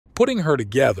Putting her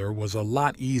together was a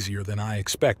lot easier than I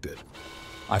expected.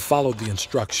 I followed the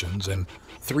instructions and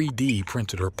 3D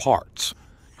printed her parts.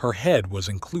 Her head was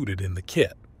included in the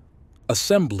kit.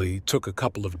 Assembly took a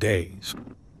couple of days.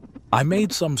 I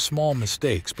made some small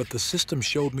mistakes, but the system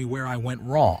showed me where I went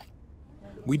wrong.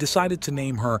 We decided to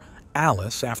name her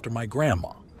Alice after my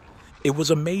grandma. It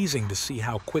was amazing to see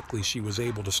how quickly she was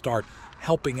able to start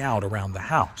helping out around the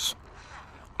house.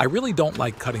 I really don't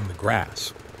like cutting the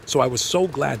grass, so I was so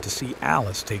glad to see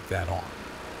Alice take that on.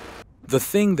 The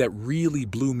thing that really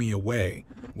blew me away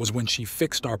was when she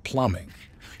fixed our plumbing.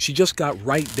 She just got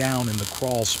right down in the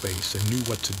crawl space and knew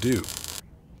what to do.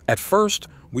 At first,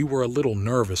 we were a little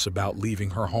nervous about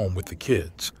leaving her home with the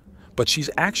kids, but she's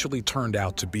actually turned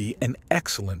out to be an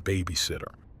excellent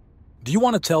babysitter. Do you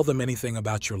want to tell them anything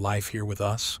about your life here with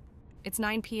us? It's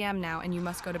 9 p.m. now and you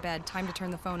must go to bed. Time to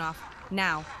turn the phone off.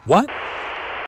 Now. What?